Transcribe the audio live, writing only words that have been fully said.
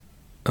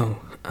Oh,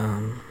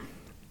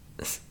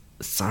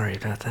 sorry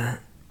about that.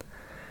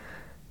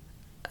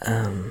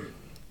 Um,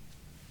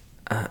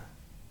 uh,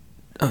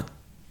 oh,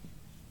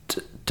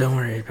 don't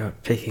worry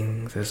about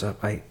picking this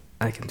up. I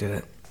can do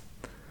it.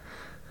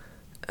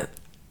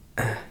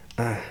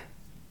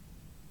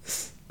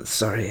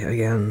 Sorry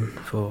again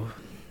for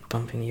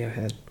bumping your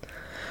head.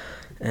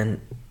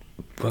 And,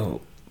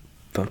 well,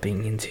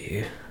 bumping into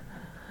you.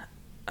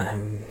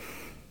 I'm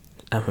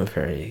a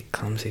very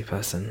clumsy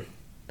person.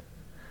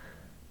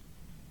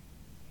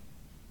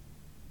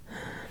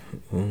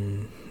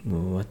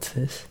 What's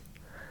this?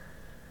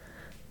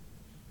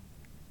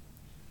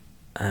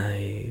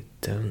 I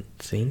don't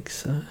think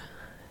so.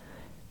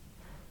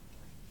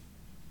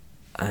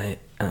 I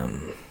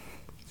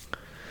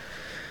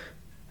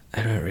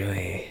don't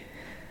really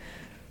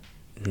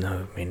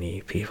know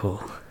many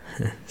people.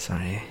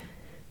 Sorry.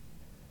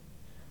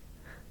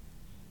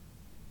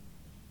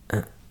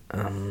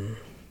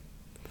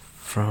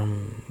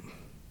 From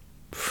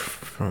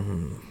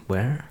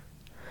where?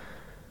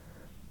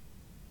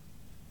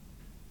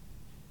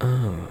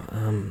 Oh,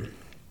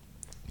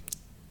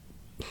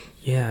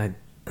 yeah,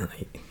 I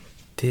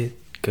did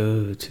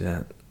go to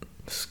that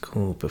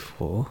school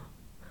before.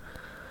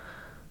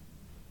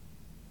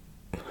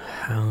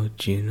 How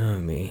do you know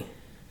me?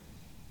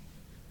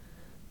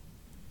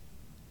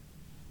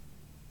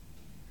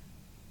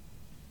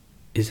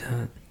 Is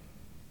that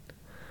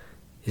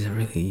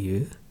really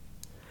you?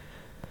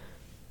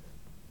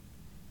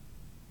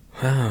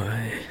 Wow,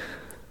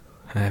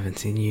 I haven't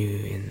seen you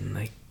in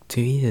like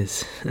 2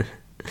 years.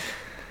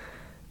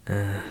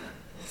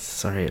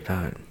 Sorry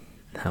about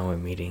how we're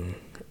meeting.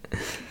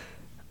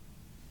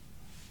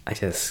 I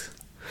just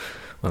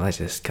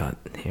got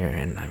here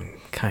and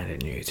I'm kinda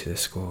new to the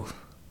school.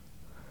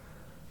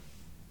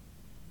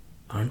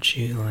 Aren't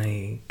you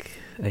like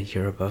a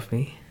year above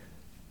me?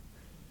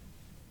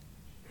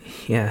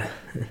 Yeah.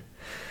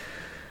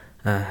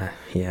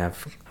 Yeah,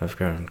 I've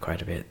grown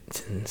quite a bit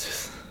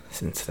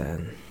since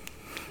then.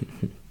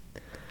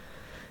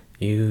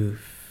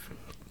 You've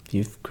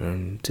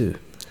grown too.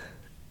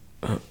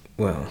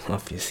 Well,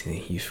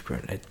 obviously you've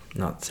grown. I'm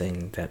not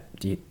saying that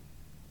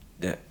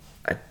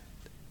I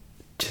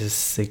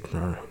just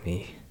ignore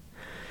me.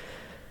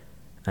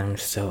 I'm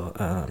still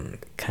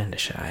kinda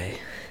shy.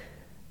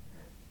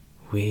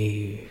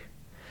 We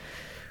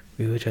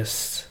were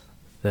just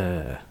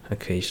the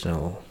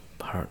occasional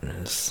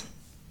partners.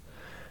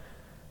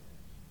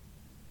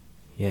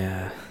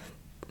 Yeah,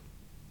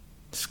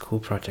 school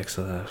projects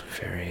are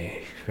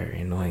very,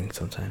 very annoying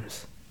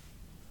sometimes.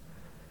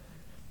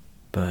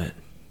 But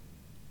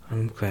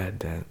I'm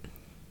glad that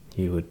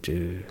you would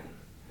do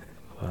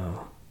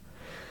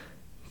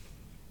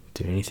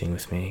anything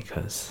with me,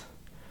 because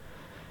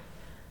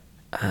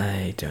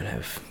I don't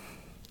have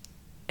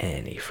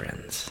any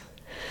friends.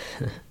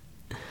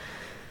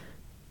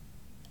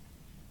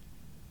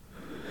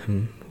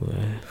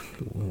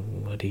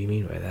 What do you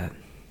mean by that?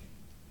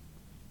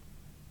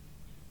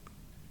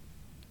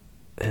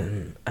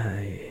 And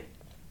I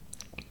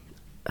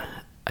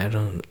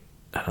don't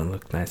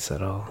look nice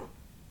at all.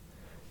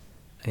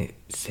 I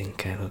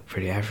think I look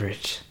pretty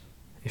average,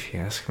 if you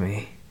ask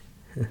me.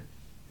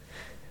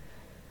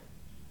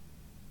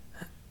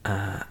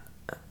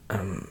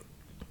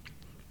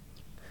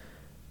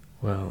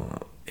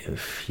 Well,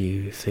 if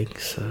you think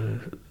so,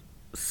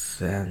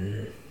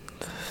 then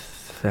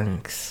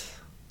thanks.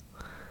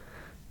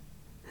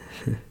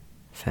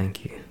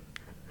 Thank you,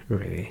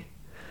 really.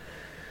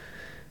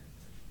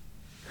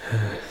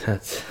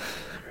 That's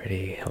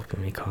really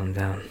helping me calm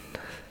down.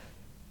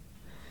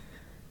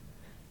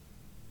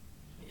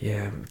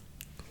 Yeah,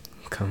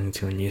 coming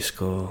to a new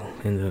school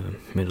in the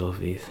middle of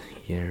the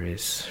year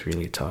is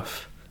really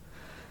tough.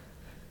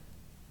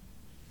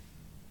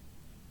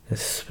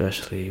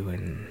 Especially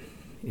when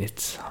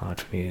it's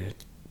hard for me to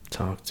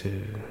talk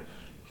to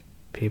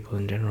people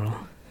in general.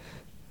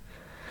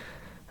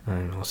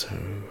 I'm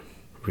also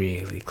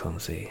really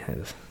clumsy,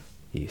 as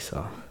you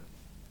saw.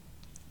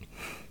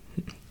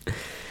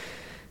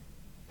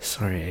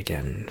 Sorry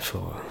again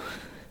for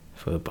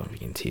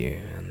bumping into you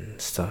and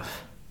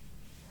stuff.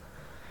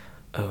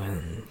 Oh,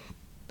 and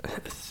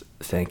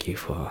thank you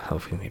for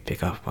helping me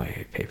pick up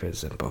my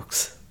papers and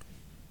books.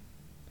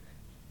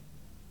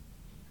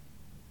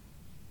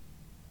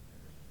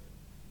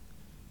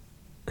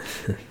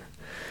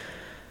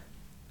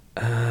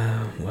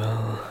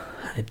 Well,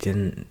 I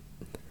didn't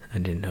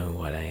know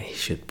what I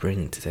should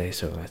bring today,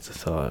 so I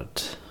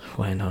thought,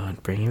 why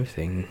not bring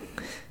everything,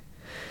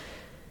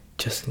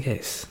 just in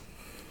case.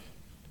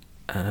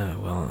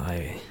 Well,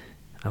 I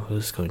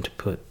was going to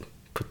put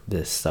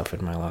this stuff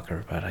in my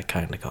locker, but I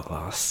kinda got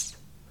lost.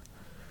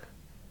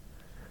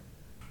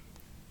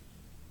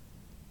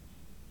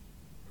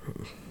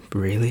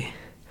 Really?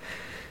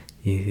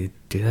 You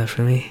do that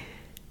for me?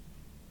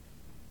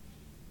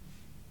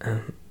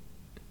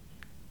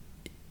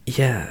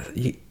 Yeah,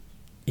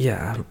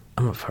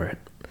 I'm up for it.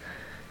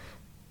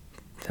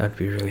 That would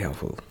be really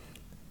helpful.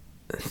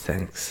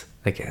 Thanks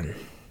again.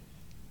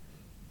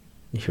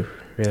 You're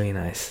really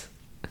nice.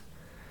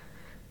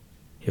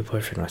 Your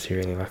boyfriend must be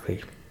really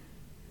lucky.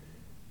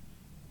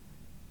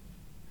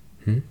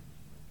 Hmm?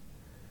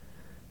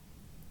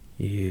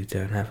 You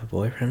don't have a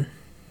boyfriend?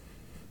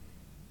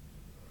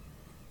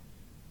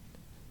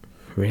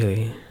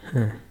 Really?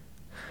 Huh.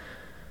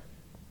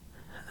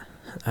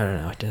 I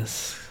don't know, I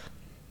just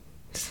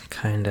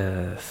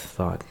kinda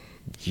thought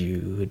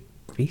you would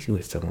be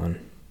with someone.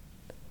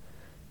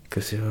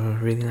 Because you're a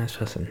really nice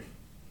person.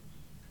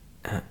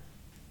 Uh,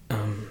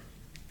 um...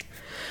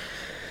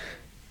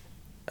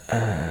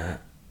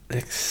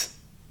 let's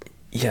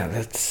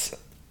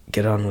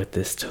get on with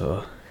this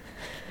tour.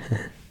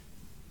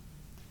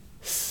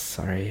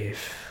 Sorry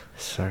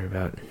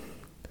about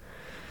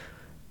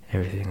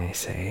everything I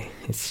say.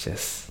 It's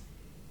just,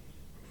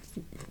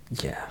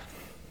 yeah.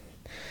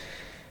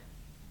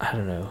 I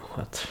don't know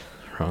what's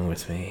wrong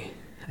with me.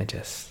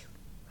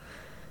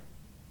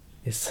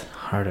 It's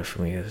harder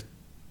for me to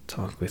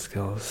talk with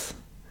girls.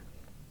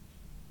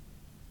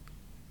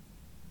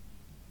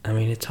 I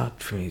mean, it's hard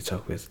for me to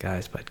talk with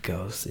guys, but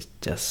girls,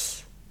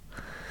 it's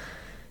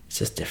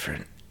just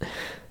different.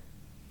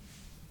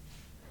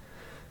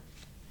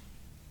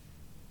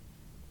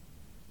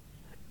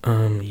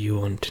 You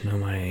want to know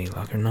my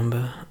locker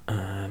number?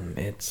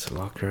 It's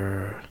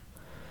locker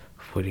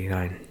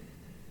 49.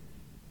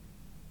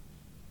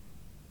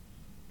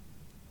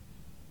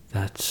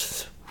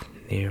 That's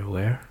near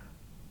where?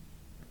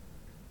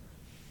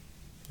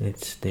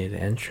 It's near the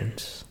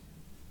entrance.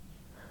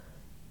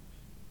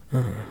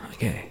 Oh,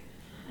 okay.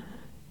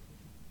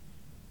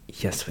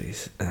 Yes,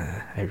 please.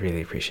 I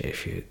really appreciate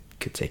if you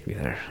could take me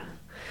there.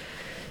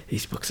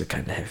 These books are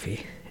kind of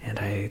heavy, and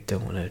I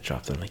don't want to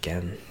drop them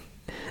again.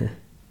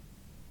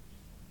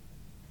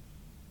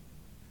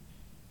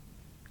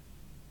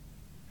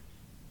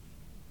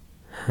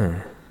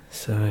 Huh.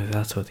 So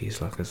that's what these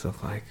lockers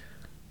look like.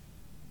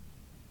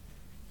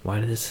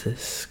 Why does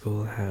this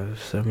school have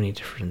so many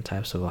different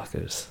types of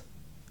lockers?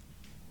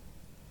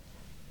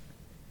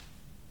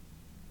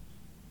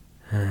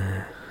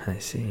 I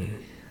see.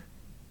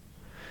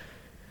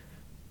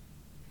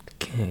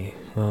 Okay,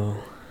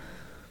 well,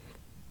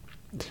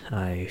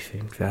 I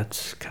think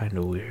that's kind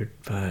of weird,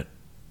 but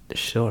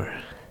sure.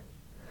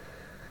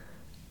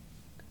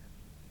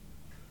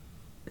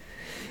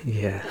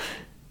 Yeah,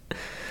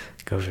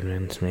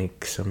 governments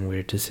make some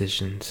weird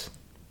decisions.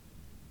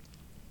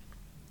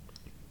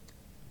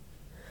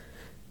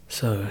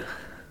 So,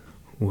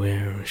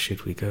 where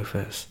should we go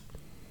first?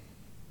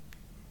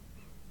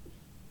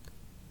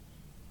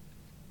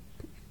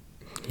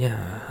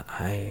 Yeah,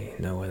 I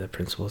know where the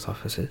principal's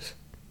office is.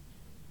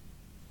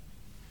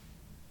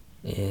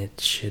 It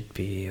should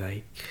be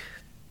like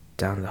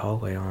down the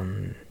hallway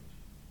on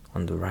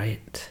the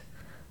right.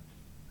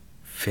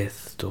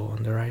 5th door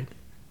on the right.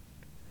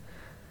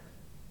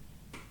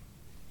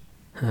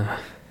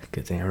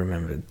 Good thing I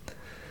remembered.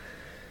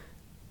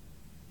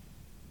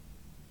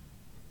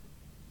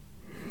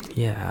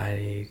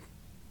 Yeah,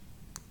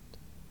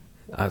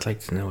 I'd like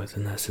to know where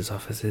the nurse's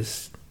office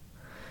is.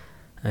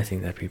 I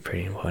think that'd be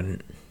pretty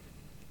important.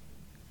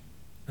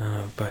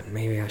 But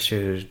maybe I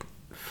should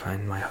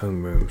find my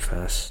homeroom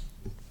first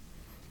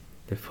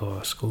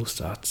before school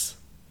starts.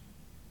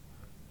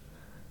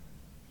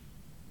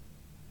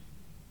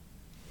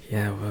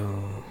 Yeah,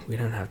 well, we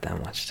don't have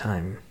that much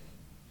time.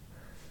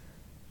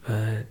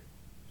 But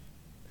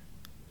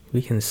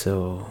we can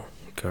still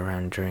go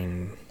around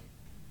during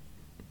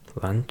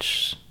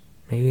lunch,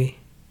 maybe?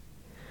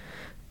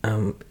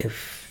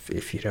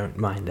 If you don't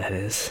mind, that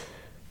is.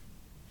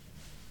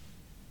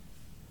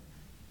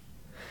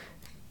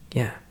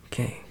 Yeah,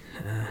 okay.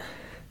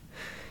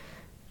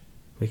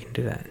 We can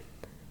do that.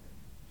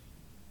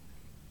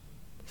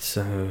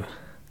 So,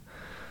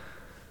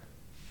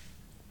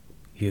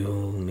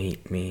 you'll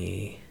meet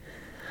me...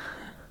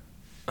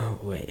 Oh,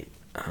 wait,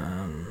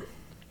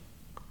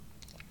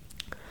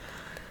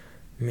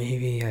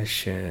 maybe I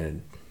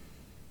should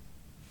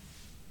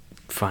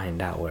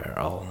find out where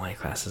all my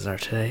classes are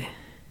today.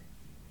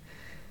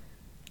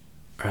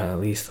 Or at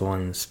least the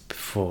ones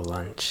before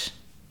lunch.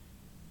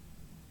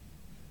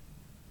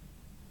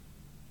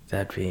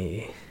 That'd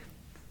be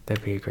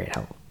a great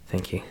help.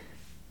 Thank you.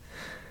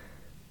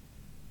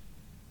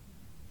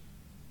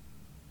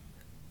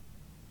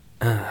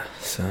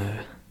 So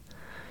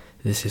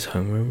this is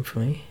homeroom for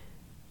me?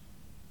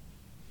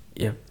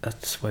 Yep,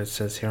 that's what it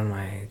says here on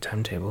my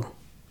timetable.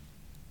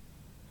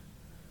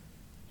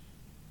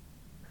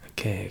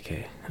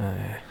 Okay.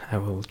 I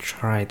will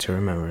try to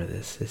remember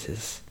this.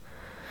 It's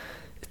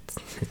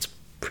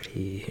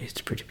pretty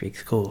big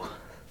school.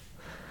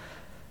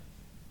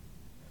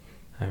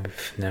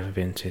 I've never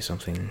been to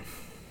something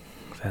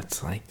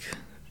that's like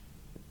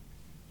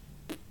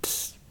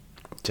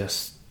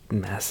just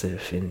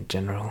massive in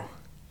general.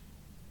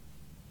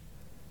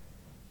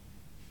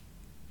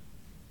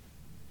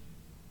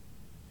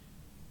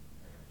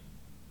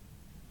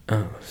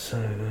 Oh,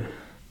 so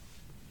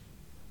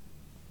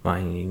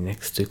my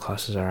next 2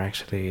 classes are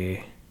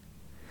actually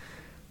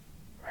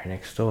right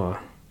next door.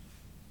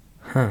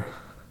 Huh.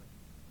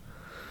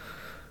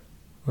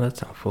 Well, that's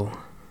helpful.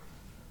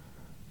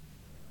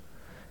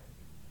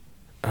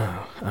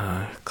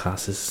 Oh,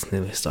 class is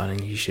nearly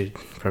starting. You should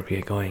probably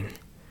get going.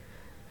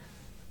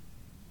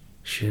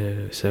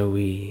 So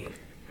we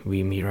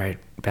meet right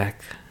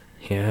back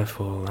here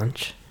for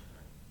lunch?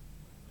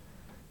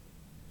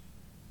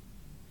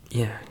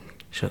 Yeah,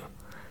 sure.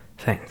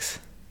 Thanks.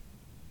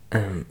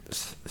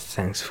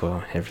 Thanks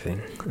for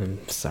everything.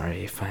 I'm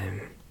sorry if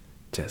I'm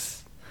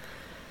just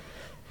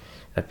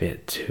a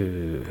bit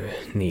too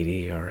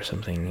needy or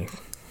something.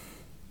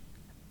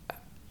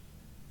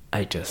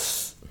 I'm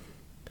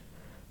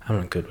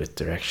not good with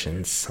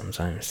directions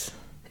sometimes,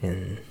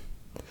 and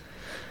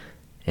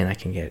I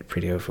can get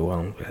pretty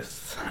overwhelmed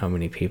with how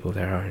many people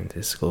there are in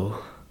this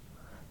school.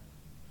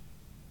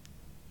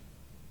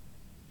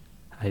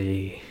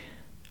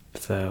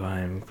 So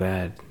I'm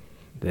glad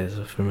there's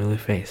a familiar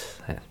face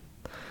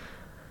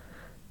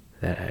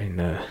that I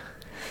know.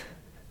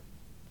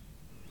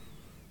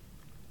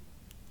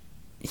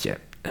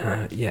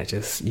 Yeah,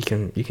 just you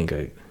can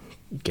go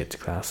get to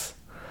class.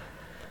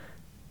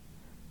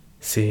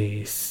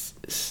 See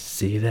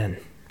you then.